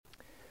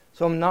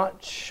So I'm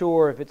not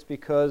sure if it's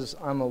because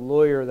I'm a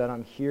lawyer that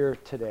I'm here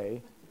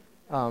today.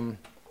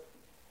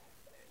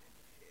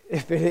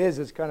 If it is,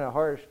 it's kind of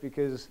harsh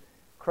because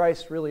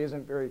Christ really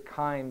isn't very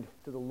kind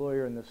to the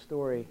lawyer in this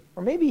story.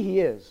 Or maybe he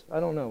is.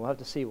 I don't know. We'll have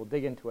to see. We'll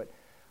dig into it.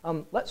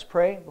 Let's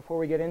pray before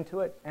we get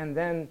into it. And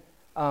then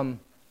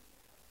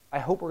I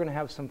hope we're going to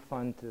have some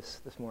fun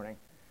this morning.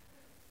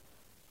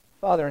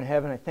 Father in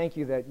heaven, I thank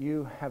you that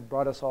you have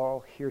brought us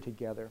all here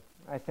together.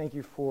 I thank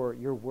you for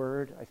your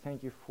word. I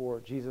thank you for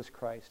Jesus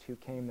Christ who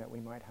came that we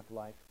might have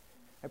life.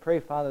 I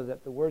pray, Father,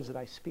 that the words that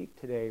I speak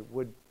today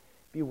would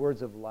be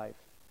words of life.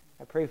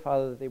 I pray,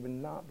 Father, that they would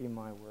not be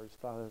my words,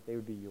 Father, that they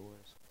would be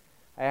yours.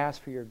 I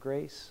ask for your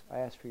grace. I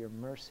ask for your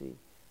mercy.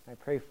 I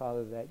pray,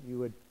 Father, that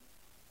you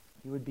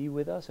would be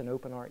with us and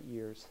open our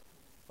ears,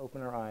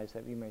 open our eyes,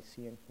 that we may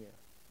see and hear.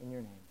 In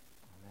your name,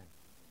 amen.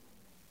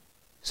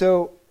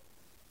 So,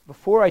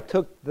 before I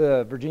took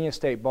the Virginia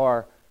State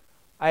Bar,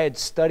 I had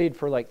studied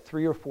for like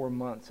 3 or 4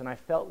 months, and I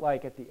felt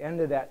like at the end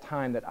of that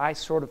time that I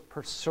sort of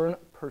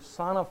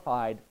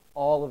personified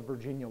all of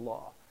Virginia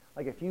law.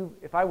 Like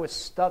if I was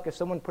stuck, if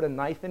someone put a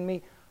knife in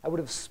me, I would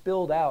have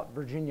spilled out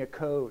Virginia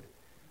code.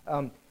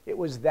 It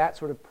was that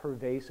sort of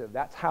pervasive.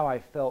 That's how I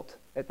felt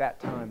at that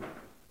time.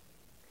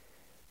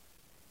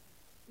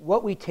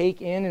 What we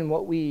take in and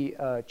what we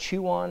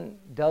chew on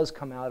does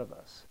come out of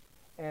us.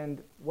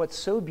 And what's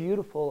so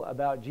beautiful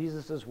about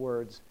Jesus'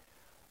 words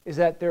is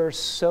that there are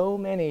so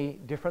many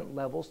different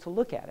levels to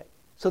look at it.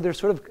 So there's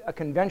sort of a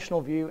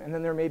conventional view, and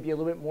then there may be a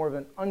little bit more of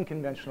an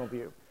unconventional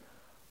view.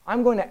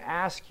 I'm going to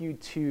ask you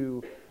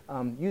to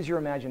use your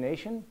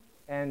imagination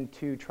and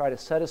to try to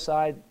set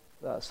aside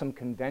some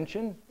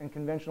convention and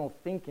conventional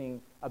thinking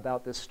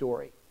about this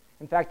story.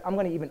 In fact, I'm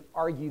going to even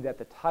argue that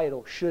the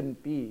title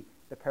shouldn't be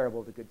The Parable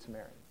of the Good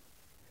Samaritan.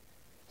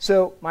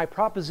 So my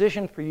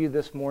proposition for you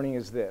this morning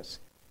is this.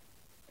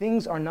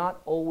 Things are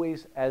not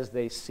always as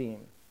they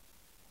seem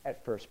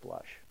at first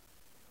blush.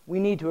 We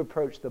need to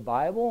approach the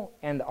Bible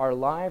and our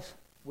lives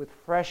with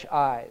fresh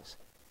eyes.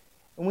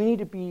 And we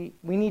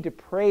need to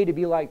pray to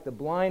be like the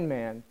blind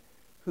man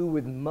who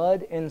with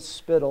mud and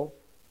spittle,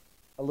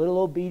 a little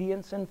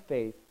obedience and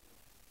faith,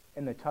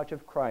 and the touch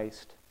of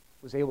Christ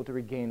was able to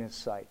regain his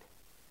sight.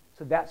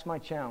 So that's my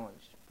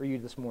challenge for you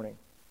this morning.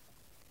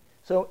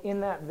 So in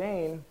that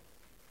vein,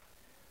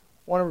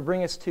 I want to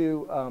bring us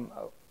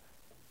to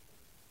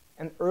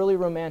an early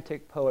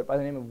romantic poet by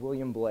the name of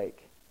William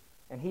Blake.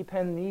 And he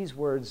penned these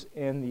words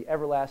in the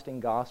Everlasting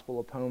Gospel,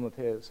 a poem of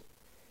his.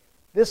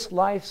 This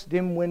life's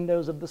dim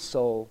windows of the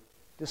soul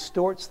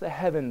distorts the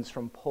heavens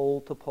from pole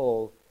to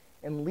pole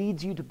and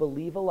leads you to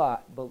believe a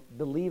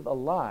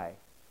lie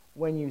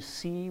when you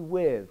see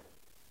with,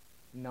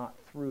 not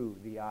through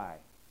the eye.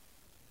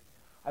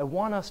 I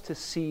want us to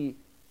see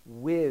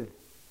with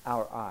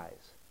our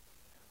eyes.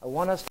 I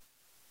want us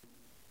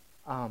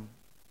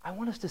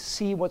to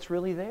see what's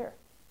really there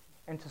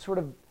and to sort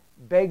of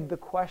beg the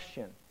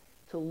question,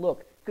 to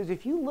look. Because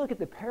if you look at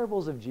the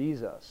parables of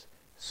Jesus,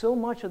 so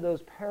much of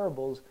those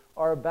parables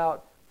are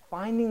about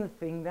finding the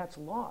thing that's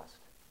lost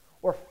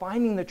or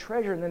finding the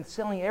treasure and then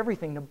selling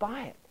everything to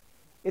buy it.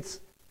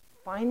 It's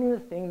finding the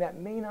thing that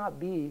may not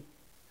be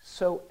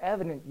so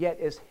evident yet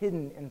is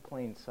hidden in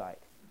plain sight.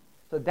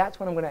 So that's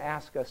what I'm going to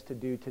ask us to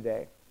do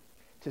today,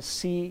 to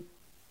see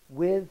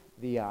with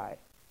the eye.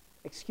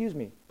 Excuse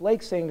me,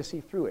 Blake's saying to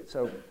see through it.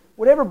 So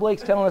whatever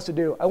Blake's telling us to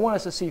do, I want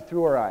us to see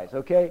through our eyes,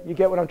 okay? You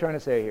get what I'm trying to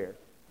say here.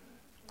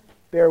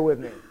 Bear with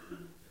me.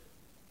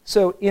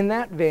 So in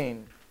that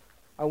vein,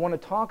 I want to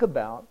talk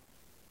about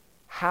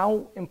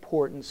how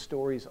important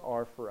stories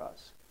are for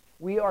us.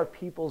 We are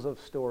peoples of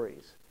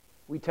stories.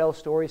 We tell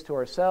stories to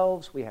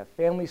ourselves, we have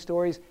family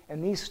stories,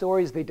 and these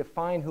stories, they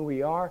define who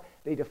we are,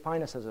 they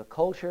define us as a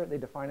culture, they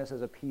define us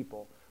as a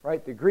people,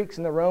 right? The Greeks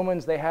and the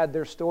Romans, they had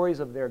their stories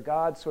of their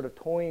gods sort of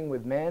toying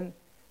with men,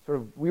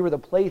 we were the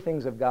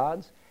playthings of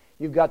gods.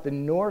 You've got the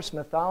Norse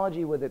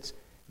mythology with its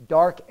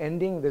dark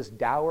ending, this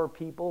dour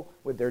people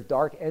with their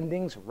dark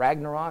endings,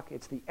 Ragnarok,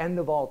 it's the end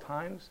of all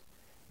times.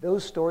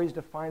 Those stories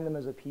define them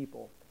as a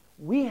people.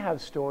 We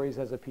have stories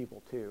as a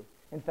people too.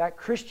 In fact,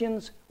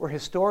 Christians were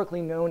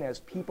historically known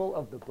as people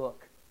of the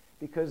book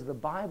because the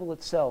Bible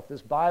itself,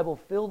 this Bible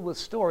filled with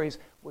stories,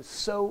 was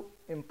so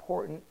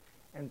important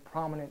and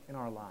prominent in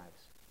our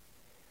lives.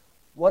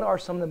 What are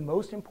some of the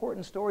most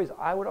important stories,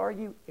 I would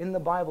argue, in the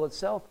Bible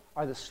itself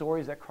are the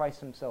stories that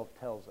Christ himself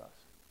tells us.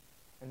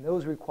 And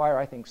those require,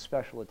 I think,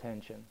 special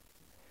attention.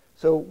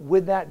 So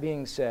with that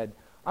being said,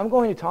 I'm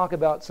going to talk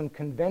about some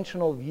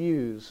conventional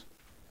views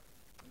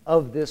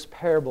of this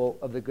parable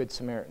of the Good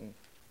Samaritan.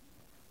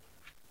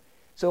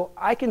 So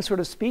I can sort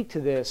of speak to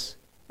this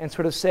and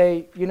sort of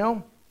say, you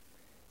know,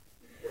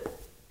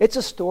 it's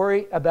a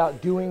story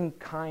about doing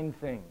kind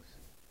things.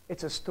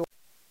 It's a story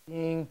of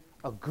being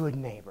a good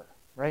neighbor,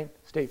 right?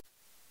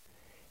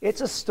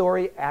 It's a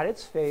story at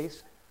its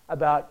face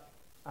about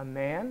a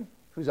man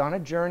who's on a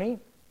journey.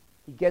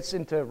 He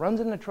runs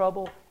into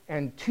trouble,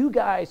 and two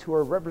guys who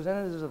are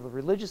representatives of a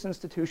religious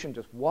institution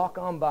just walk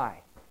on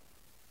by.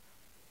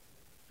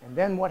 And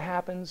then what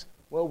happens?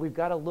 Well, we've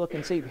got to look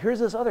and see. Here's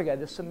this other guy,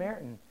 this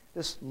Samaritan,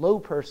 this low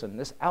person,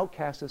 this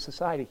outcast of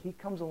society, he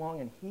comes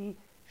along and he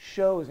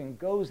shows and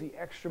goes the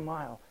extra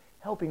mile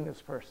helping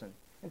this person.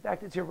 In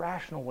fact, it's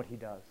irrational what he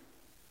does.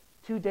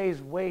 2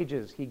 days'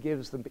 wages he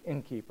gives the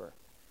innkeeper.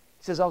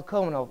 He says, I'll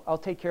come and I'll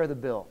take care of the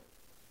bill.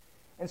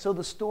 And so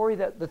the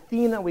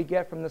theme that we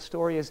get from the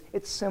story is,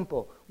 it's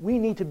simple. We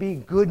need to be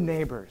good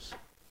neighbors.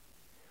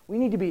 We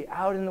need to be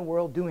out in the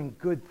world doing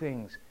good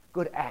things,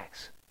 good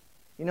acts.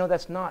 You know,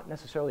 that's not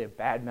necessarily a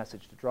bad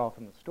message to draw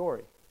from the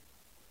story,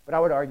 but I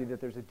would argue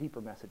that there's a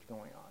deeper message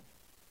going on.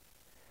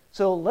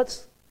 So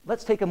let's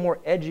take a more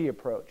edgy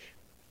approach.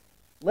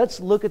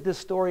 Let's look at this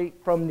story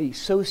from the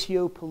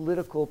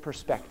socio-political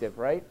perspective,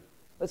 right?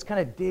 Let's kind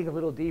of dig a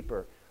little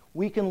deeper.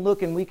 We can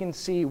look and we can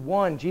see,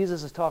 one,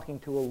 Jesus is talking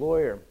to a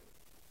lawyer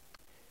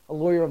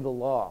of the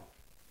law,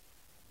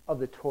 of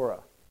the Torah.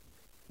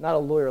 Not a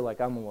lawyer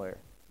like I'm a lawyer.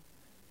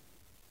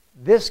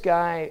 This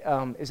guy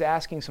is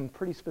asking some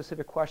pretty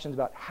specific questions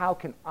about how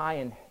can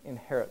I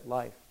inherit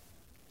life?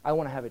 I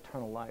want to have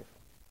eternal life.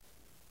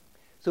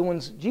 So when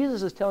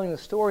Jesus is telling the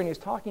story and he's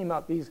talking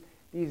about these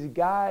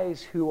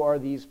guys who are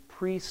these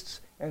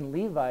priests and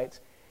Levites,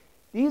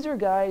 these are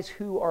guys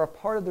who are a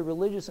part of the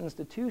religious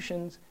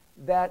institutions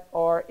that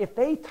are, if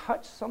they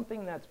touch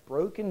something that's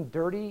broken,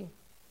 dirty,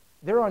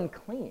 they're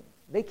unclean.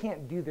 They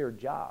can't do their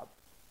job.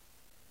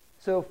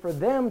 So for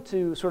them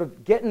to sort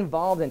of get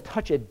involved and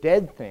touch a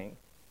dead thing,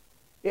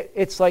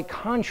 it's like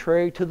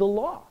contrary to the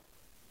law.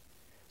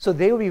 So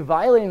they would be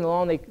violating the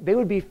law, and they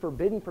would be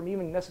forbidden from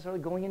even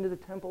necessarily going into the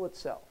temple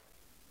itself.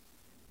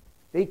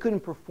 They couldn't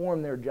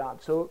perform their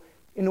job. So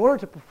in order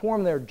to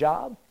perform their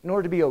job, in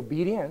order to be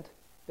obedient,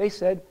 they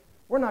said,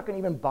 we're not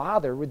going to even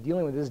bother with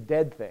dealing with this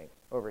dead thing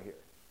over here.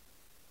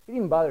 They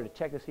didn't even bother to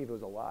check to see if it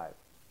was alive.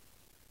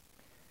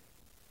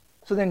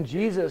 So then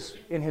Jesus,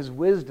 in his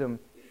wisdom,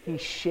 he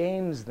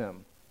shames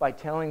them by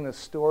telling the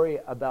story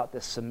about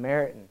the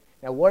Samaritan.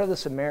 Now, what are the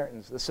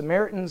Samaritans? The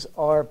Samaritans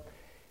are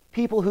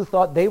people who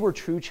thought they were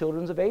true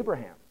children of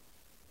Abraham.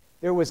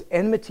 There was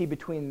enmity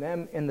between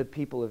them and the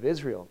people of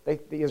Israel.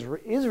 The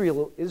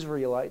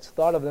Israelites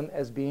thought of them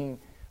as being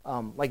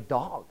like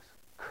dogs,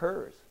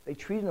 curs. They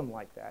treated them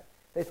like that.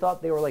 They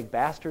thought they were like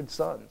bastard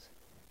sons.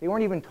 They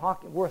weren't even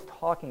worth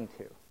talking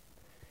to.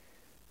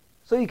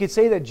 So you could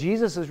say that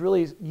Jesus is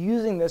really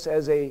using this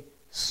as a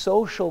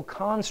social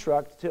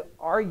construct to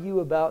argue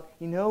about,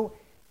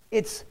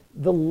 it's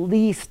the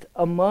least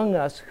among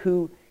us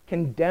who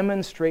can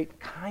demonstrate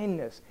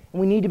kindness. And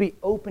we need to be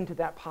open to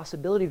that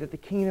possibility that the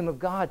kingdom of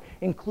God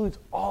includes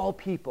all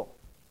people.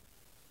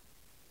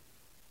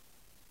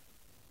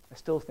 I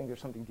still think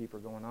there's something deeper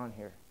going on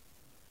here.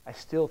 I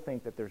still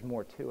think that there's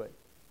more to it.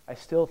 I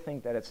still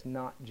think that it's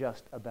not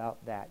just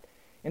about that.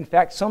 In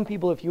fact, some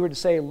people, if you were to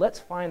say, let's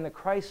find the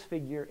Christ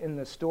figure in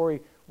the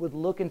story, would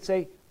look and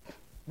say,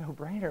 no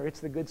brainer,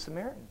 it's the Good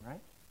Samaritan, right?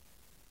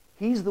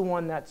 He's the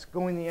one that's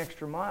going the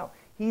extra mile.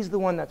 He's the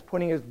one that's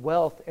putting his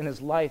wealth and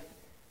his life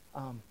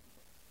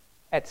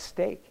at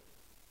stake.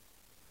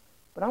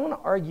 But I want to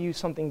argue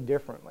something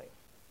differently.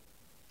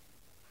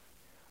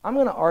 I'm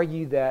going to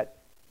argue that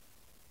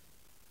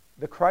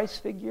the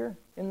Christ figure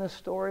in this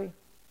story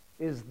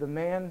is the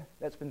man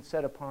that's been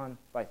set upon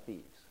by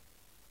thieves.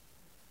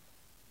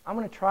 I'm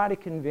going to try to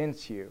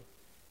convince you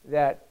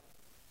that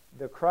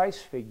the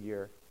Christ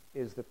figure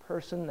is the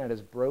person that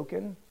is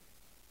broken,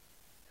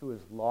 who is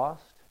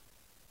lost,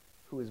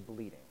 who is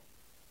bleeding.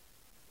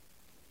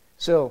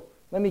 So,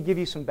 let me give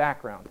you some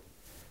background.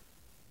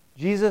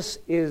 Jesus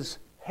is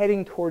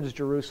heading towards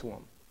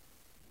Jerusalem.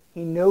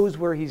 He knows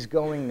where he's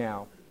going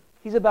now.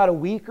 He's about a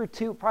week or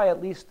two, probably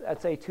at least,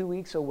 I'd say 2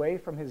 weeks away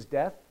from his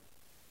death.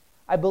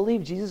 I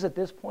believe Jesus at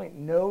this point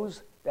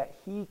knows that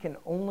he can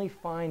only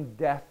find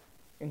death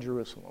in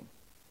Jerusalem.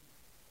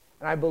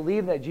 And I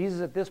believe that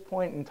Jesus at this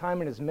point in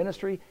time in his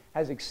ministry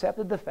has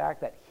accepted the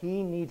fact that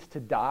he needs to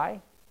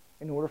die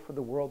in order for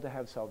the world to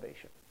have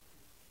salvation.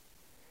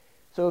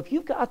 So if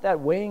you've got that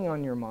weighing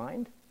on your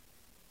mind,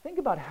 think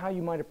about how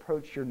you might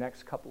approach your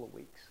next couple of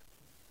weeks.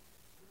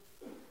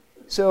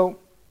 So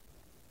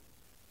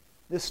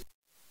this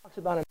talks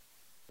about a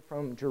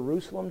from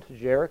Jerusalem to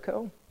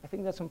Jericho. I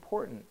think that's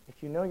important.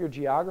 If you know your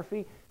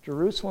geography,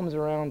 Jerusalem is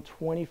around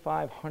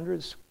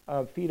 2,500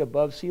 feet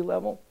above sea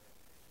level.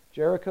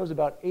 Jericho is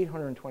about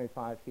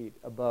 825 feet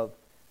above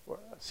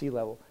sea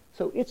level.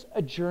 So it's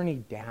a journey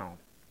down.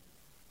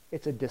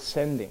 It's a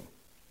descending.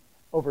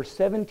 Over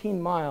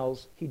 17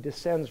 miles, he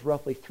descends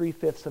roughly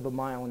 3/5 of a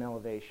mile in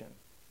elevation.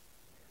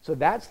 So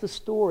that's the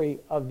story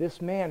of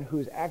this man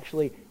who's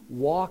actually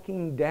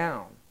walking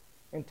down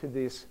into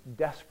this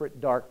desperate,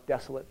 dark,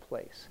 desolate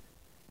place.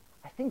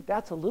 I think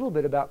that's a little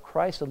bit about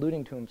Christ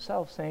alluding to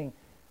himself, saying,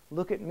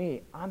 look at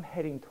me, I'm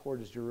heading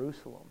towards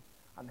Jerusalem.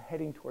 I'm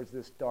heading towards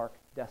this dark,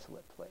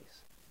 desolate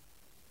place.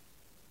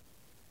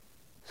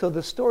 So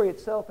the story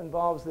itself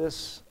involves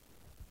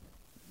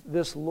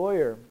this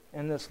lawyer,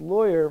 and this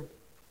lawyer,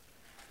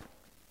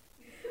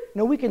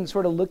 we can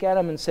sort of look at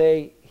him and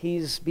say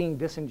he's being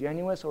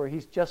disingenuous, or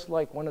he's just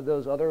like one of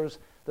those others,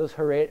 those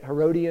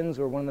Herodians,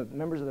 or one of the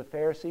members of the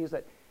Pharisees,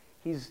 that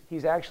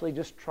he's actually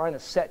just trying to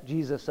set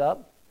Jesus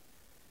up.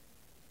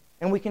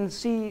 And we can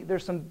see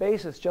there's some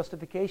basis,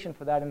 justification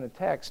for that in the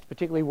text,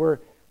 particularly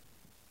where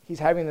he's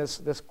having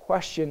this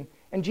question.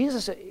 And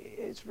Jesus,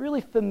 it's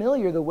really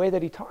familiar the way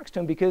that he talks to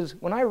him, because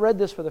when I read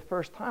this for the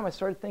first time, I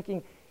started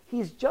thinking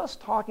he's just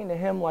talking to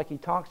him like he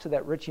talks to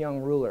that rich young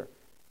ruler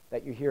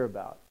that you hear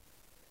about.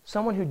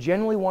 Someone who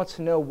genuinely wants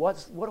to know,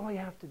 what do I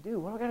have to do?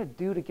 What do I got to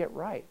do to get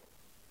right?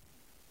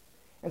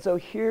 And so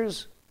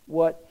here's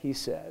what he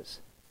says.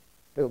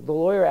 The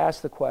lawyer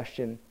asks the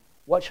question,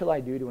 what shall I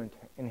do to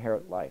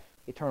inherit life,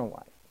 eternal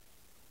life?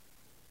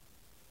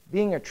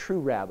 Being a true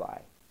rabbi,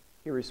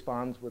 he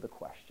responds with a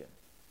question.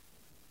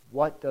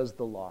 What does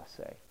the law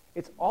say?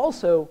 It's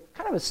also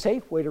kind of a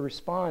safe way to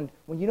respond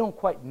when you don't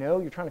quite know.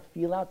 You're trying to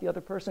feel out the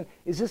other person.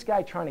 Is this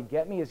guy trying to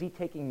get me? Is he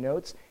taking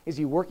notes? Is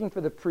he working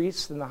for the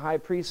priests and the high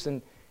priests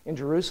in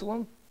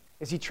Jerusalem?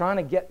 Is he trying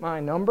to get my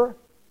number?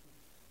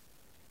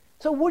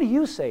 So what do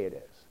you say it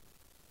is?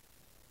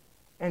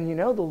 And you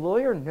know, the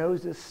lawyer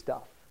knows his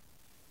stuff.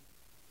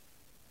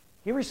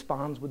 He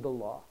responds with the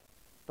law.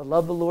 To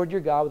love the Lord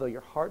your God with all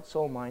your heart,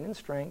 soul, mind, and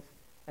strength.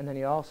 And then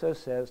he also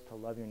says to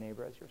love your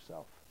neighbor as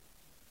yourself.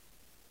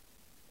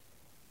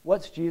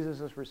 What's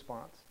Jesus'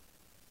 response?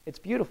 It's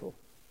beautiful.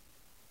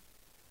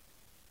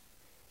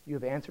 You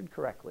have answered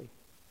correctly.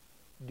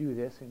 Do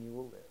this and you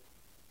will live.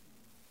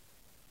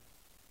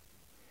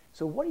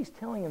 So what he's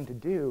telling him to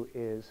do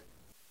is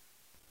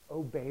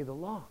obey the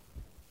law.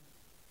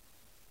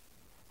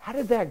 How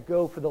did that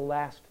go for the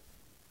last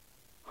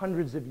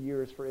hundreds of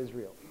years for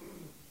Israel?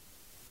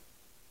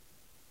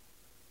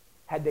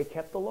 Had they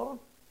kept the law?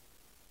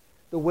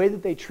 The way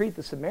that they treat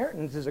the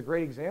Samaritans is a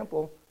great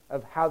example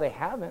of how they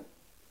haven't.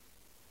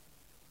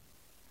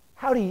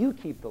 How do you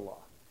keep the law?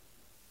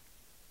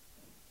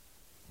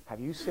 Have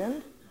you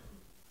sinned?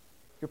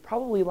 You're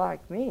probably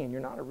like me, and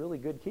you're not a really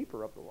good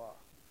keeper of the law.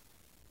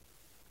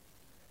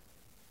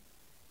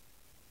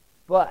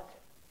 But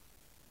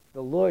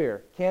the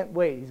lawyer can't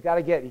wait.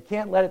 He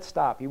can't let it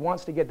stop. He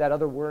wants to get that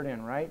other word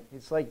in, right?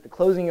 It's like the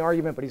closing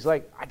argument, but he's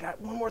like, I got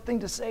one more thing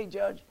to say,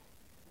 Judge.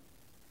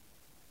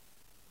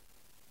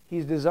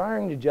 He's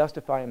desiring to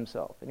justify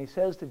himself, and he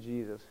says to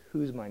Jesus,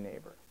 who's my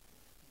neighbor?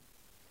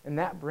 And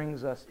that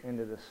brings us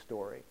into this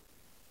story.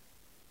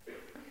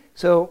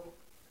 So,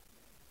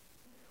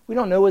 we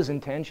don't know his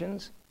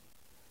intentions,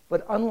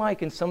 but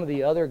unlike in some of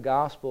the other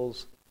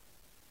Gospels,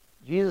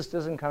 Jesus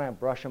doesn't kind of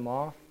brush him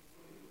off.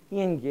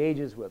 He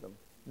engages with him.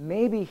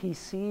 Maybe he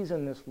sees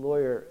in this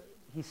lawyer,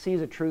 he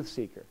sees a truth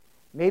seeker.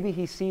 Maybe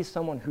he sees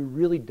someone who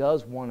really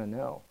does want to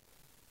know.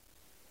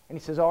 And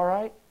he says, all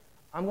right,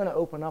 I'm going to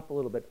open up a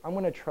little bit. I'm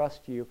going to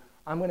trust you.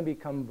 I'm going to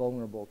become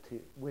vulnerable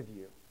with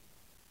you.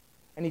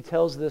 And he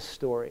tells this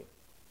story.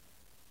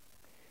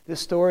 This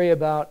story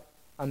about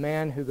a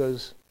man who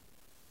goes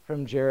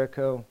from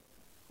Jericho,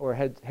 or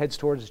heads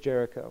towards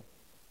Jericho.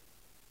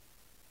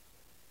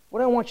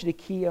 What I want you to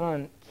key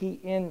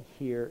in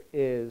here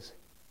is,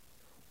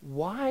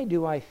 why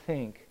do I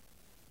think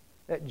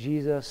that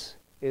Jesus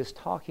is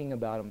talking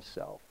about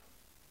himself?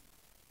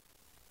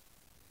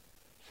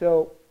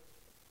 So,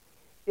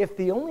 if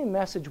the only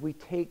message we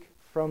take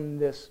from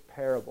this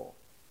parable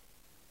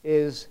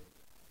is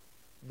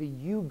the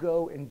you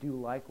go and do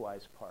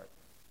likewise part,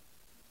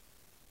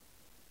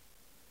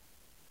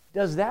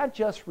 does that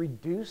just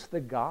reduce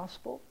the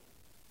gospel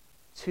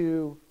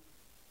to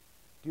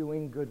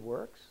doing good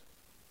works?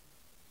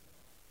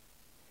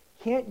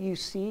 Can't you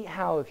see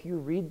how if you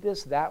read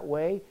this that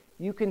way,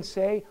 you can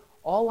say,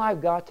 all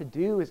I've got to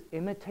do is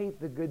imitate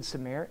the Good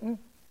Samaritan?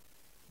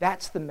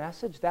 That's the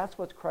message? That's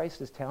what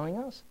Christ is telling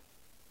us?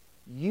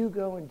 You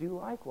go and do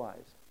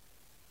likewise.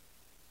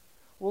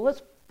 Well,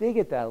 let's dig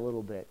at that a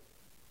little bit.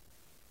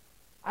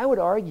 I would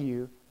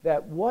argue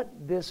that what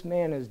this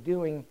man is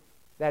doing,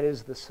 that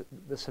is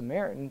the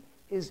Samaritan,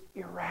 is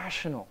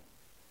irrational.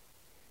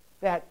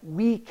 That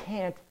we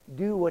can't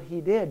do what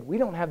he did. We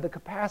don't have the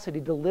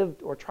capacity to live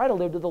or try to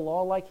live to the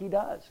law like he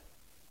does.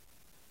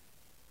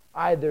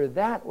 Either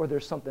that or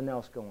there's something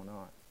else going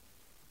on.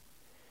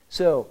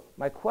 So,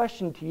 my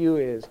question to you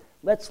is,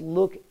 let's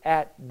look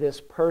at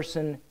this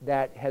person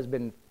that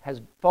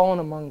has fallen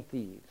among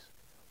thieves.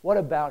 What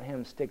about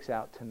him sticks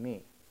out to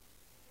me?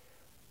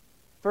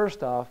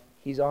 First off,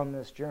 he's on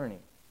this journey.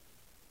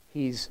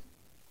 He's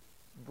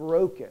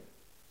broken.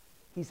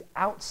 He's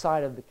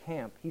outside of the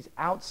camp. He's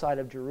outside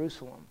of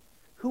Jerusalem.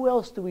 Who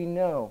else do we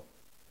know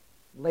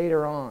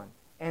later on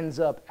ends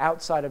up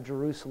outside of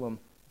Jerusalem,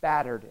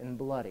 battered and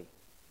bloody?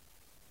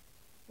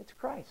 It's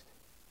Christ.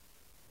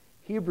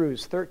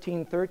 Hebrews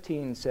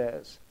 13:13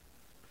 says,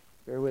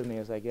 bear with me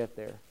as I get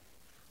there.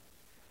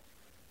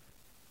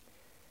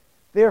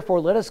 Therefore,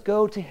 let us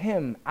go to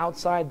him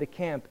outside the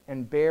camp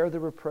and bear the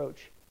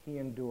reproach he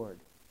endured.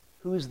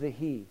 Who's the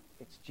he?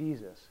 It's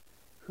Jesus.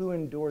 Who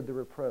endured the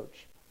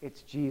reproach?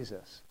 It's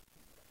Jesus.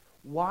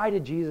 Why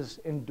did Jesus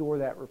endure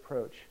that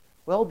reproach?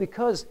 Well,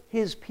 because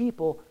his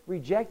people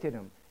rejected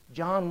him.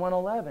 John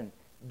 1:11.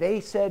 They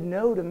said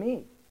no to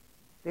me.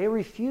 They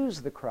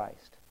refused the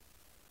Christ.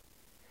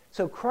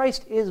 So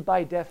Christ is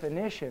by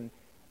definition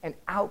an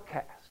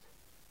outcast.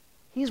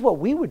 He's what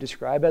we would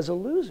describe as a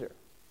loser.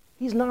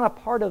 He's not a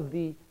part of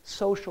the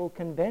social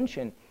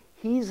convention.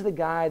 He's the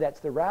guy that's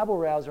the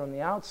rabble-rouser on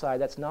the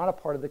outside that's not a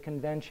part of the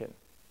convention.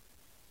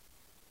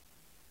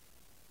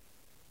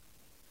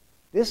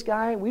 This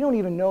guy, we don't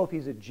even know if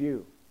he's a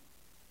Jew.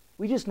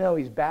 We just know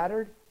he's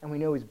battered and we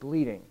know he's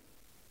bleeding.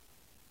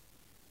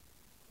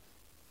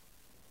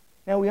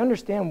 Now we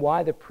understand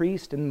why the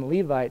priest and the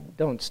Levite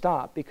don't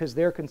stop, because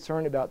they're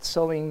concerned about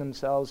sullying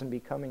themselves and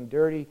becoming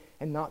dirty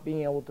and not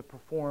being able to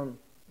perform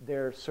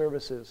their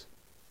services.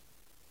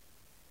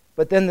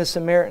 But then the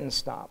Samaritan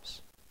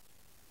stops.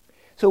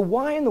 So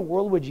why in the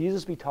world would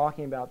Jesus be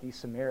talking about these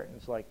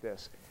Samaritans like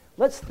this?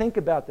 Let's think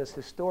about this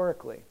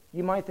historically.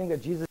 You might think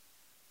that Jesus has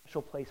a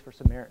special place for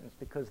Samaritans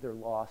because they're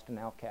lost and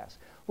outcasts.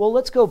 Well,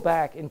 let's go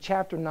back in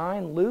chapter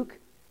 9, Luke,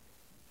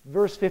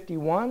 verse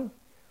 51.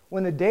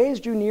 When the days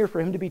drew near for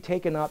him to be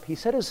taken up, he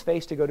set his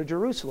face to go to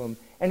Jerusalem,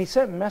 and he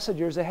sent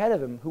messengers ahead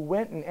of him, who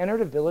went and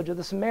entered a village of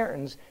the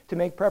Samaritans to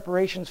make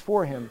preparations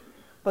for him.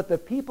 But the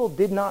people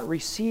did not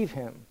receive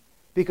him,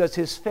 because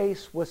his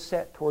face was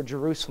set toward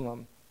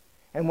Jerusalem.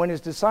 And when his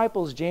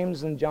disciples,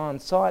 James and John,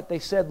 saw it, they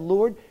said,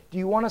 "Lord, do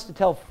you want us to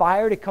tell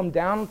fire to come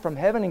down from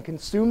heaven and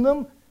consume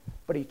them?"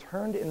 But he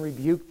turned and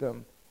rebuked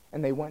them,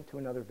 and they went to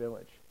another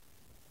village.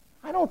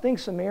 I don't think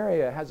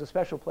Samaria has a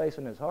special place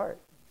in his heart.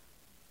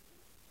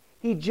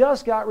 He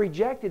just got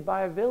rejected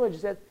by a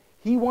village that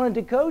he wanted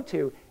to go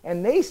to.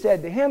 And they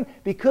said to him,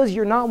 "Because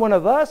you're not one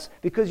of us,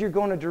 because you're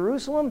going to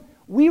Jerusalem,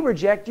 we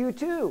reject you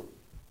too."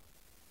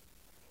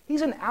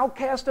 He's an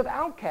outcast of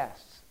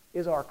outcasts,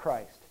 is our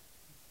Christ.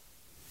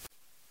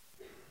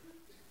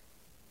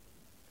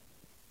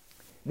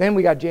 Then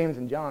we got James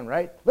and John,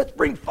 right? Let's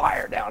bring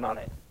fire down on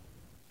it.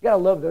 You got to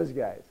love those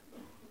guys.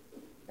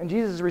 And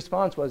Jesus'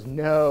 response was,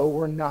 "No,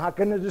 we're not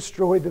going to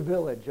destroy the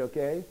village,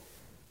 okay?"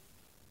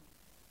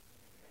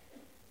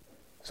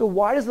 So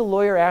why does the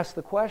lawyer ask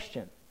the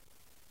question?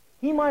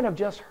 He might have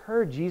just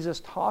heard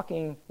Jesus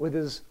talking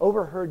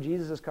overheard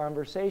Jesus'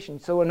 conversation.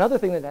 So another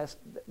thing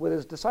with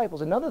his disciples,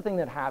 another thing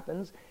that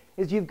happens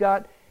is you've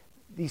got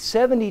the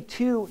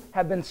 72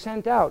 have been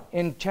sent out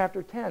in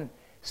chapter 10.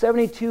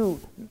 72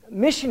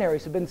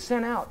 missionaries have been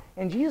sent out.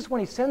 And Jesus, when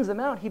he sends them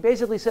out, he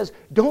basically says,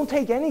 don't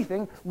take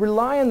anything,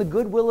 rely on the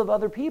goodwill of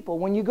other people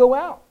when you go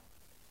out.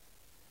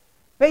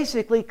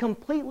 Basically,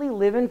 completely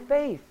live in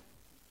faith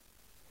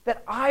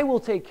that I will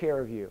take care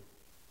of you.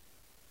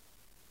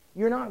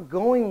 You're not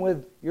going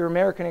with your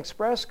American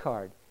Express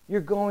card.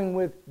 You're going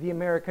with the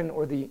American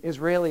or the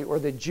Israeli or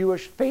the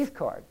Jewish faith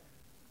card,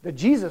 the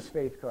Jesus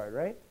faith card,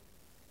 right?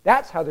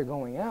 That's how they're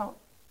going out.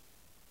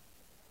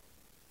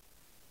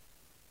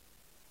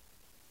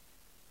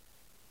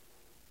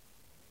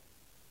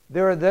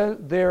 There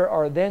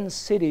are then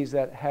cities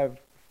that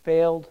have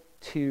failed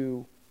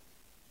to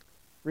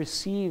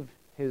receive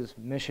his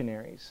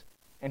missionaries.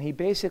 And he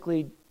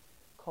basically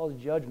calls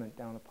judgment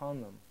down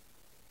upon them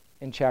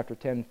in chapter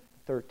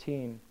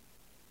 10:13.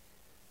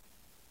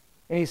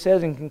 And he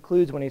says and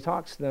concludes when he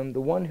talks to them,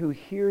 "The one who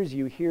hears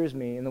you hears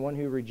me, and the one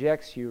who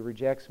rejects you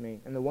rejects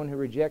me, and the one who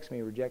rejects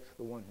me rejects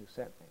the one who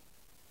sent me."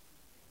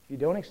 If you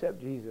don't accept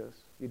Jesus,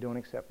 you don't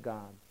accept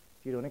God.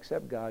 If you don't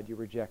accept God, you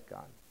reject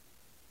God.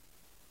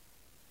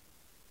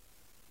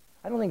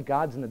 I don't think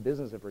God's in the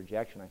business of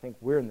rejection. I think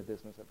we're in the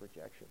business of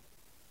rejection.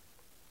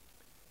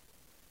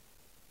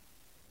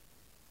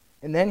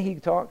 And then he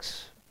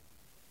talks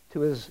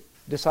to his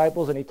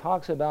disciples, and he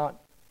talks about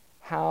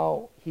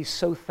how he's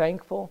so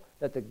thankful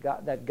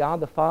that God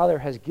the Father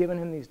has given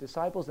him these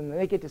disciples, and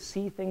they get to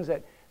see things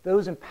that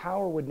those in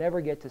power would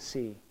never get to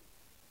see.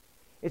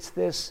 It's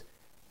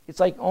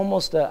like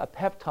almost a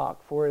pep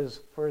talk for his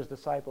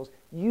disciples.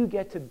 You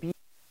get to be.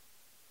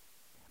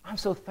 I'm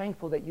so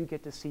thankful that you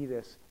get to see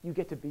this. You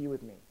get to be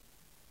with me.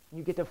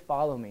 You get to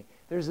follow me.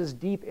 There's this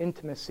deep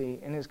intimacy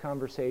in his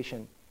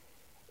conversation.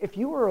 If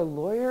you were a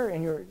lawyer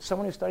and you're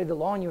someone who studied the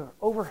law and you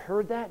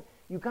overheard that,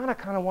 you gotta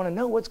kind of want to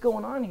know what's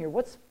going on here.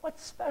 What's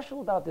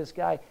special about this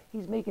guy?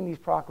 He's making these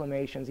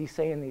proclamations. He's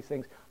saying these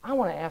things. I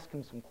want to ask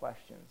him some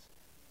questions.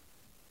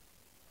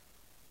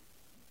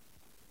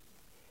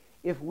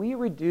 If we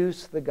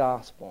reduce the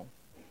gospel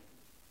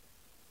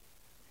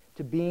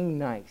to being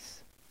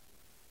nice,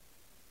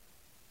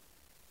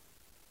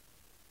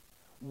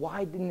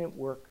 why didn't it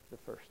work the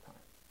first time?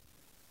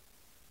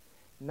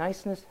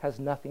 Niceness has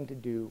nothing to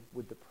do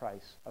with the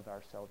price of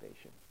our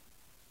salvation.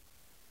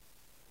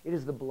 It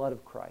is the blood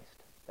of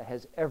Christ that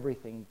has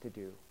everything to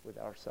do with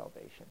our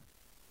salvation.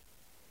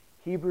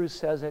 Hebrews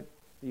says it,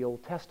 the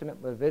Old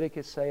Testament,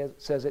 Leviticus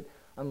says it,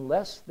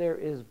 unless there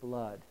is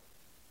blood,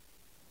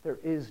 there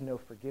is no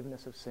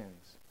forgiveness of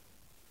sins.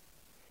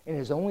 And it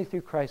is only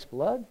through Christ's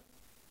blood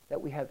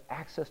that we have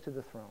access to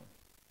the throne.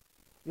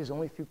 It is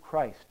only through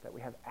Christ that we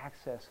have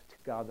access to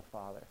God the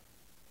Father.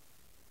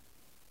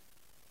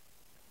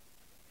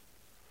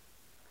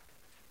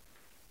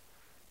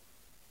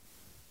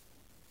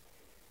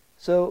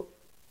 So,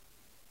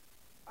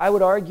 I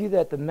would argue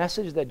that the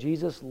message that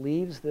Jesus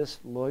leaves this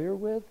lawyer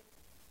with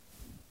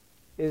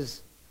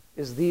is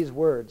these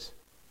words.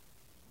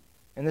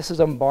 And this is,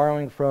 I'm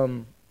borrowing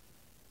from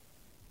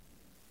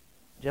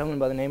a gentleman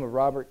by the name of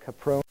Robert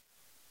Caprone.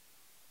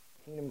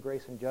 kingdom,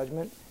 grace, and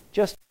judgment.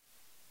 Just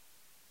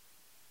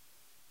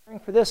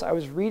for this, I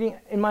was reading,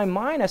 in my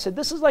mind, I said,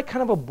 this is like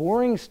kind of a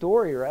boring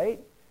story, right?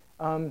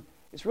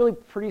 It's really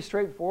pretty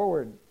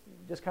straightforward,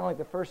 just kind of like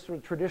the first sort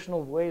of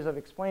traditional ways I've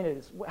explained it.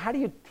 It's, how do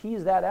you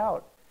tease that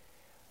out?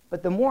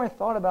 But the more I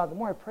thought about it, the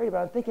more I prayed about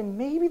it, I'm thinking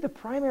maybe the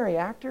primary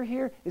actor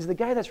here is the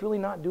guy that's really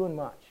not doing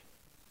much.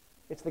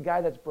 It's the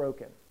guy that's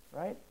broken,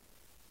 right?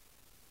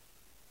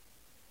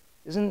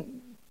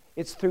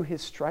 It's through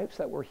his stripes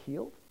that we're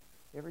healed?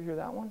 You ever hear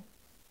that one?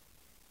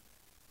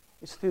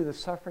 It's through the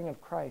suffering of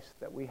Christ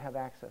that we have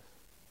access.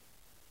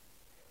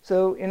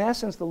 So, in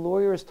essence, the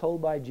lawyer is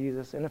told by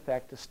Jesus, in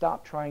effect, to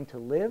stop trying to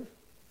live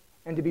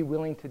and to be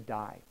willing to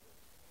die.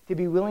 To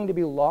be willing to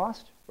be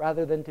lost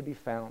rather than to be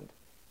found.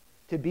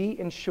 To be,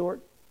 in short,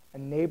 a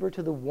neighbor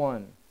to the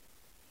one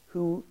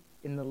who,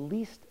 in the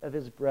least of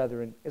his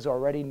brethren, is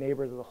already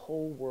neighbor to the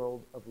whole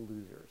world of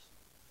losers.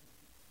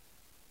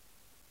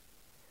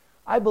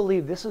 I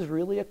believe this is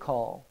really a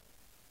call,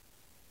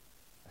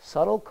 a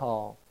subtle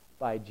call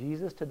by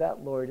Jesus to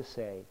that lawyer to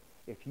say,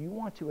 if you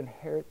want to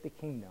inherit the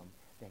kingdom,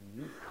 then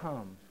you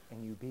come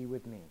and you be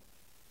with me.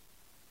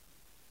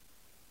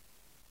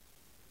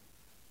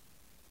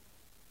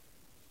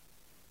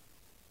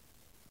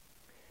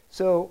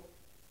 So,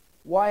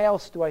 why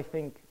else do I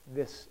think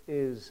this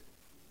is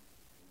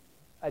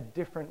a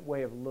different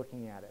way of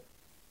looking at it?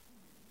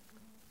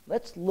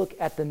 Let's look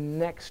at the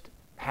next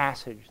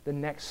passage, the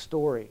next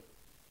story,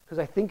 because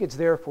I think it's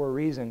there for a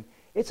reason.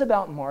 It's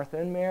about Martha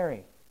and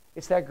Mary.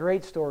 It's that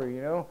great story,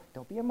 you know.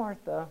 Don't be a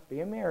Martha, be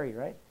a Mary,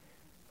 right?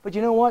 But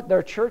you know what? There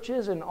are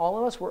churches, and all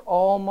of us, we're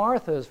all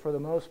Marthas for the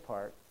most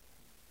part.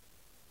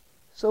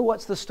 So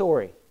what's the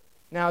story?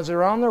 Now, as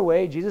they're on their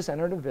way, Jesus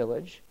entered a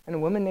village, and a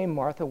woman named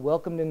Martha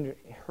welcomed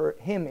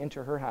him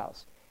into her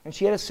house. And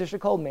she had a sister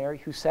called Mary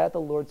who sat at the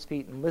Lord's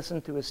feet and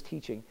listened to his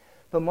teaching.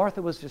 But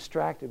Martha was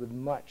distracted with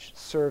much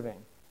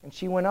serving. And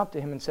she went up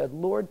to him and said,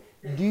 Lord,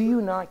 do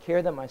you not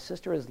care that my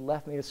sister has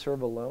left me to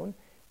serve alone?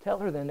 Tell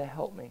her then to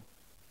help me.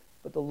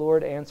 But the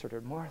Lord answered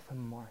her, Martha,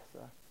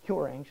 Martha, you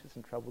are anxious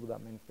and troubled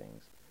about many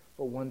things,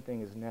 but one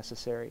thing is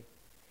necessary.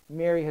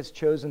 Mary has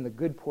chosen the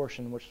good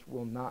portion which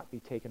will not be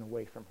taken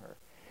away from her.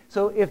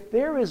 So if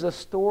there is a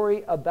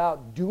story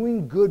about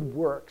doing good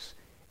works,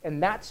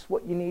 and that's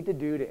what you need to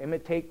do to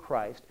imitate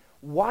Christ,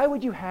 why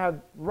would you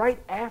have, right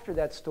after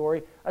that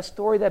story, a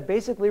story that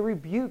basically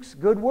rebukes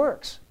good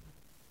works?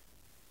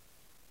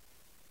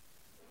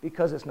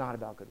 Because it's not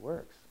about good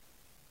works.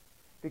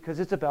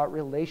 Because it's about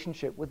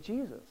relationship with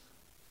Jesus.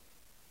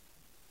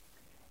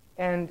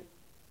 And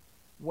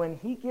when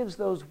he gives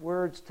those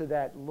words to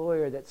that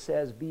lawyer that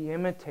says, be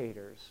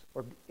imitators,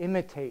 or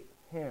imitate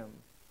him,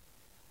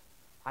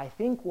 I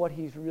think what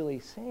he's really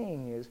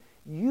saying is,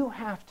 you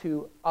have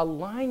to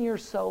align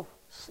yourself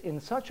in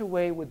such a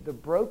way with the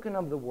broken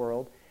of the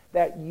world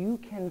that you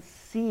can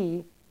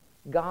see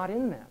God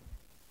in them.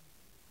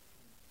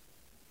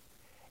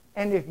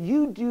 And if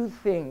you do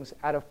things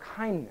out of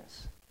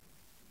kindness,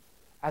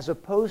 as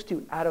opposed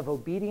to out of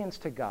obedience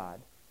to God,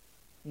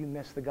 you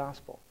miss the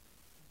gospel.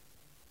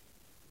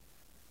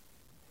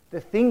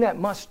 The thing that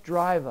must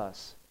drive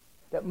us,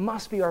 that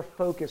must be our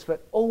focus,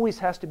 but always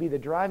has to be the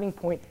driving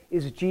point,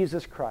 is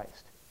Jesus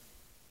Christ.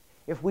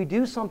 If we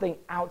do something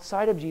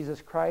outside of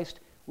Jesus Christ,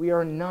 we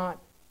are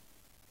not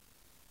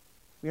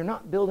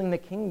building the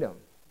kingdom.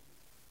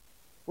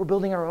 We're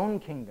building our own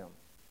kingdom.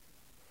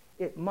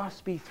 It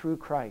must be through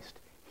Christ.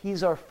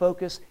 He's our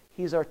focus.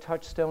 He's our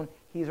touchstone.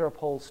 He's our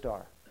pole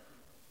star.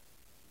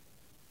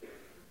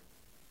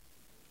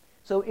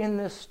 So in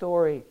this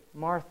story,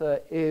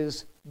 Martha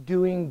is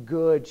doing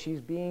good.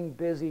 She's being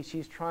busy.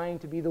 She's trying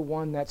to be the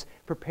one that's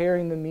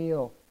preparing the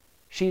meal.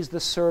 She's the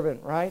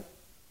servant, right?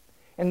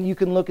 And you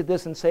can look at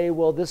this and say,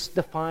 well, this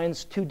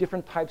defines two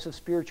different types of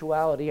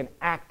spirituality, an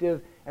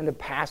active and a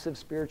passive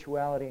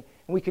spirituality.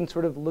 And we can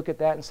sort of look at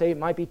that and say it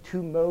might be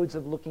two modes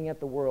of looking at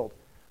the world.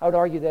 I would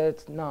argue that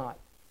it's not.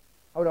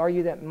 I would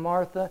argue that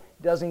Martha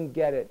doesn't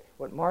get it.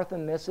 What Martha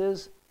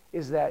misses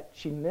is that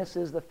she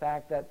misses the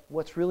fact that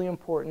what's really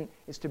important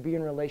is to be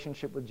in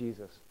relationship with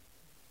Jesus.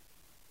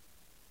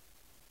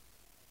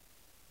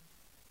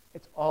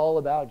 It's all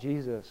about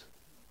Jesus.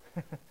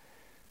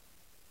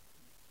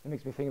 It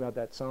makes me think about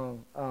that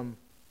song.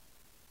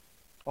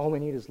 All we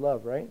need is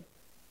love, right?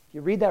 If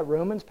you read that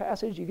Romans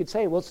passage, you could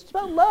say, well, it's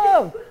about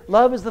love.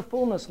 Love is the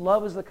fullness.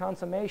 Love is the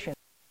consummation.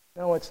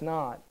 No, it's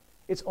not.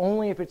 It's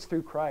only if it's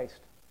through Christ.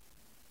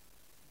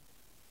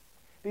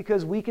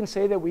 Because we can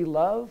say that we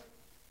love,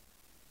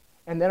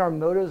 and then our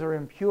motives are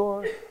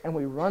impure, and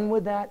we run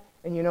with that,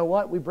 and you know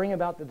what? We bring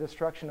about the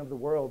destruction of the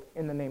world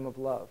in the name of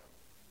love.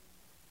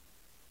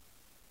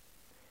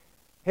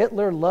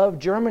 Hitler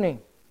loved Germany.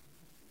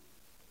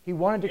 He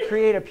wanted to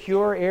create a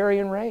pure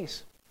Aryan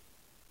race.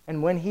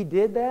 And when he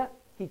did that,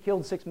 he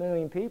killed 6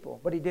 million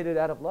people, but he did it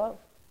out of love.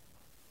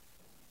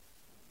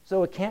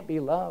 So it can't be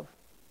love.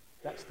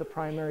 That's the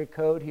primary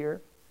code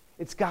here.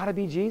 It's got to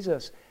be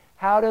Jesus.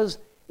 How does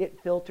it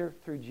filter?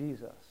 Through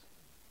Jesus.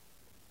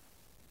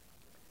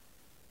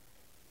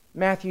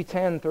 Matthew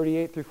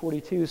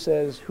 10:38-42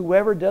 says,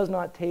 "Whoever does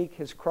not take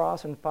his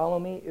cross and follow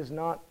me is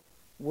not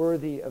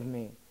worthy of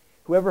me.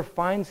 Whoever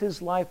finds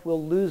his life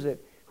will lose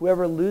it.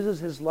 Whoever loses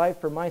his life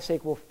for my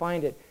sake will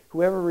find it.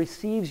 Whoever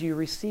receives you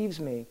receives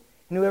me,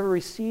 and whoever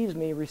receives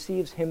me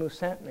receives him who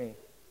sent me."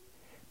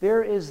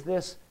 There is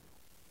this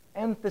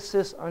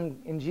emphasis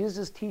in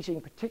Jesus'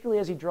 teaching, particularly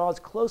as he draws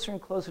closer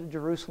and closer to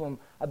Jerusalem,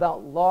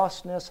 about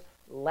lostness,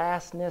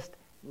 lastness,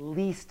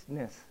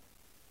 leastness.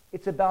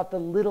 It's about the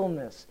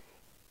littleness.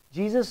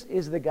 Jesus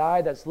is the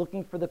guy that's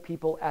looking for the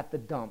people at the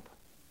dump,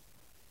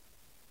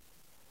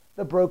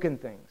 the broken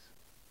things.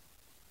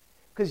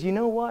 Because you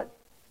know what?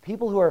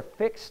 People who are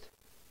fixed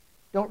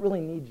don't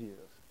really need Jesus.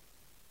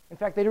 In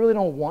fact, they really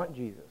don't want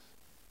Jesus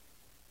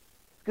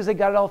because they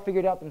got it all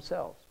figured out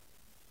themselves.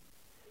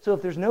 So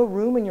if there's no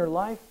room in your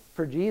life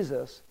for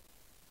Jesus,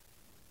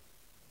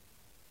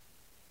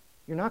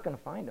 you're not going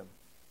to find him.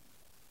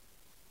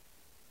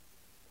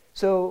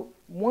 So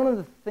one of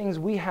the things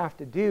we have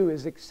to do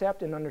is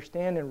accept and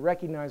understand and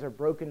recognize our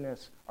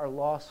brokenness, our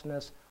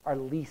lostness, our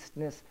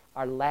leastness,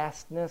 our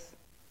lastness.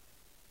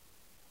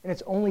 And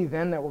it's only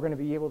then that we're going to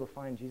be able to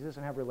find Jesus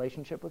and have a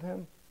relationship with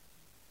him.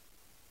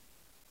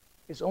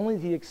 It's only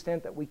to the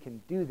extent that we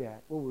can do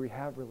that will we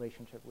have a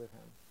relationship with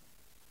him.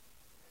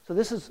 So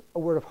this is a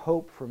word of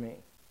hope for me.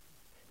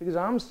 Because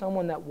I'm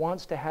someone that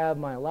wants to have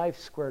my life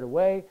squared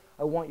away.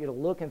 I want you to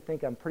look and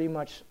think I'm pretty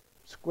much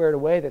squared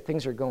away, that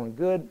things are going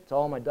good. It's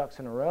all my ducks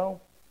in a row.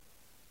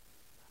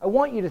 I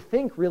want you to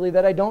think, really,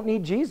 that I don't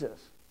need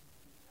Jesus.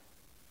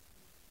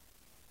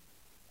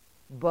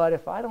 But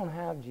if I don't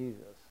have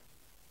Jesus,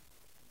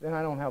 then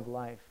I don't have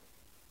life.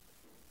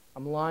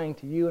 I'm lying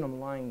to you and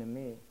I'm lying to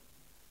me.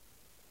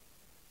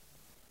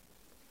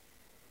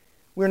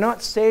 We're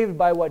not saved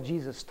by what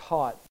Jesus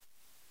taught.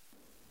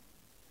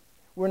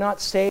 We're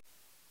not saved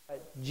by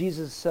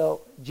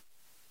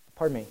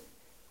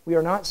We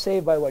are not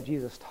saved by what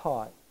Jesus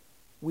taught.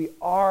 We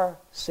are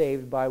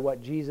saved by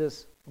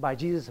Jesus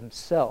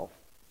himself,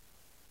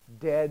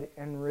 dead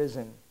and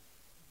risen.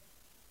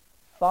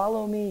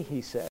 Follow me,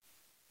 he said.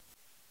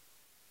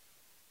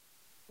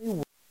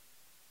 It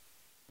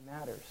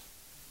matters.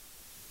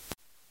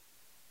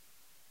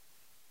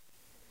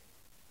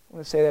 I'm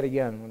going to say that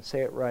again. I'm going to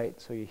say it right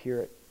so you hear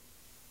it.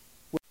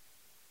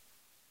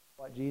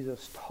 What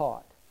Jesus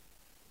taught.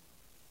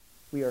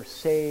 We are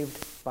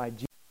saved by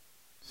Jesus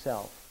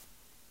himself,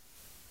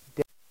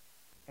 dead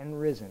and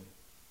risen.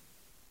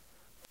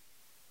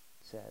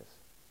 Says,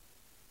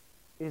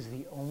 is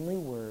the only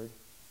word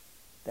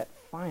that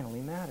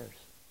finally matters.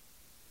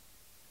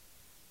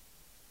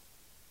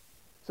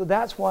 So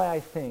that's why I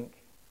think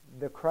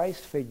the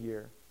Christ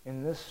figure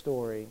in this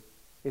story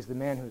is the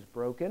man who's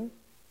broken,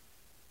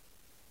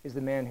 is the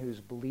man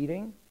who's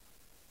bleeding,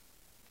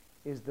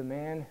 is the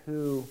man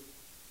who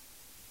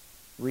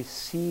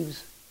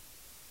receives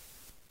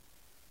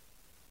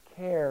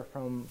care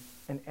from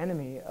an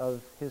enemy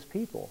of his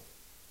people.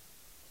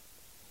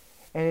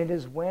 And it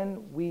is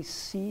when we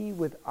see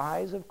with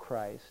eyes of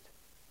Christ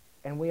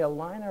and we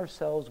align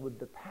ourselves with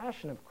the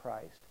passion of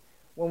Christ,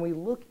 when we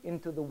look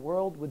into the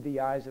world with the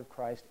eyes of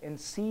Christ and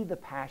see the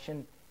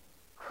passion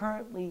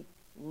currently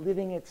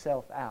living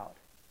itself out,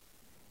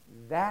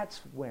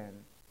 that's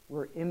when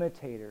we're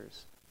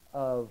imitators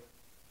of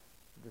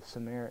the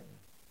Samaritan.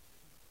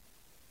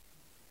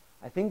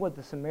 I think what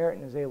the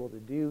Samaritan is able to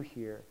do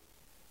here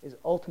is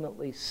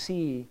ultimately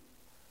see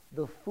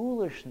the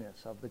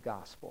foolishness of the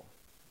gospel.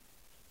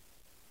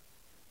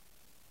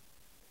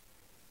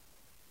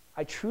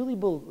 I truly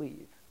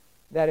believe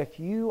that if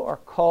you are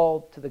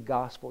called to the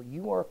gospel,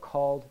 you are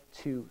called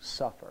to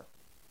suffer.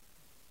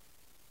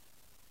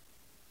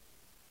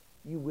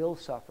 You will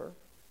suffer.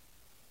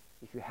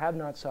 If you have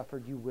not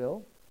suffered, you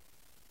will.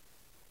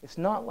 It's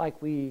not like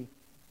we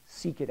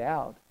seek it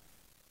out,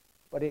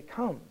 but it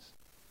comes.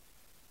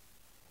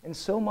 And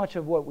so much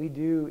of what we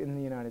do in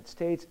the United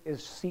States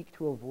is seek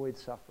to avoid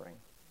suffering.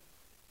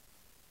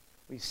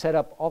 We set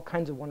up all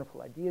kinds of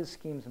wonderful ideas,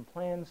 schemes, and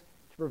plans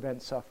to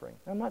prevent suffering.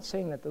 Now, I'm not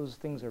saying that those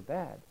things are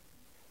bad,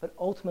 but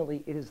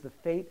ultimately it is the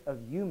fate of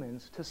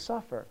humans to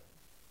suffer.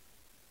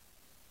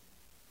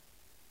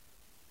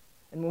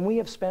 And when we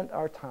have spent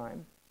our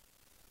time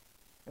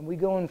and we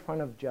go in front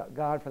of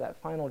God for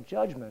that final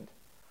judgment,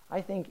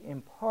 I think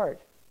in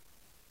part,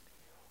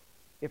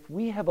 if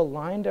we have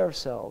aligned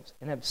ourselves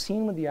and have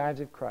seen with the eyes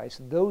of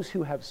Christ those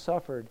who have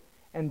suffered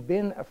and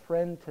been a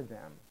friend to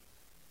them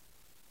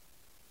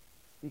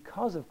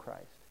because of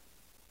Christ,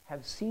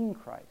 have seen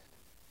Christ,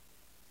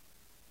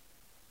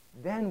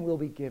 then we'll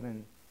be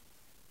given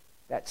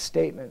that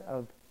statement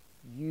of,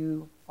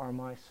 you are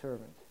my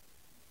servant,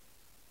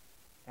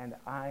 and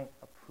I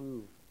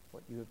approve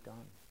what you have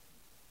done.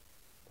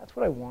 That's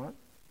what I want.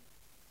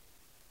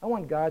 I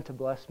want God to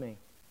bless me.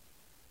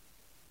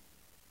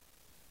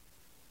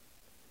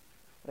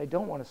 But I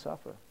don't want to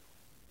suffer.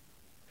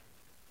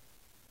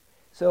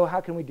 So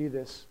how can we do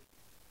this?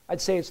 I'd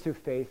say it's through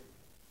faith.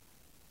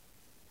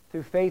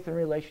 Through faith and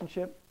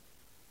relationship.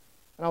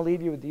 And I'll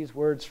leave you with these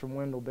words from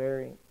Wendell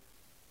Berry.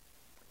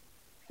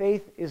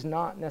 faith is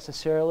not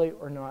necessarily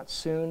or not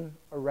soon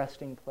a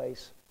resting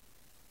place.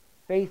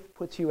 Faith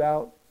puts you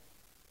out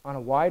on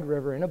a wide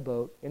river in a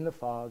boat, in the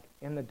fog,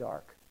 in the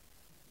dark.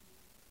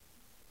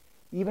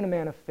 Even a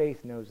man of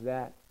faith knows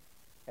that,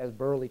 as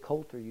Burley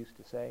Coulter used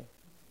to say.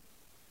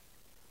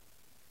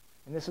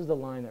 And this is the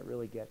line that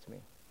really gets me.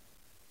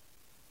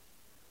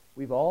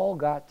 We've all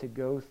got to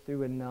go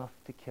through enough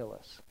to kill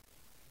us.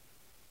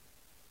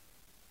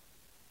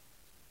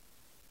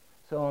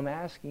 So I'm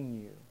asking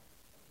you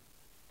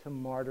to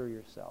martyr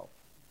yourself,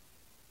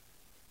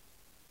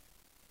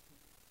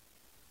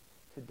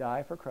 to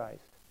die for Christ,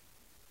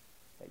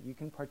 that you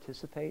can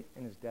participate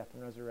in his death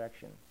and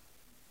resurrection.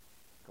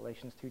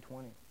 Galatians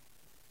 2:20.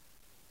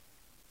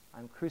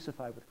 I'm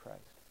crucified with Christ.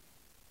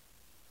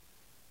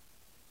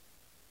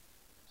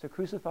 So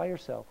crucify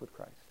yourself with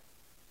Christ.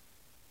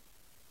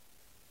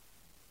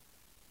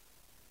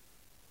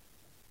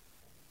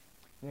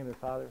 In the name of the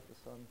Father, the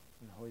Son,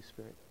 and the Holy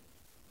Spirit.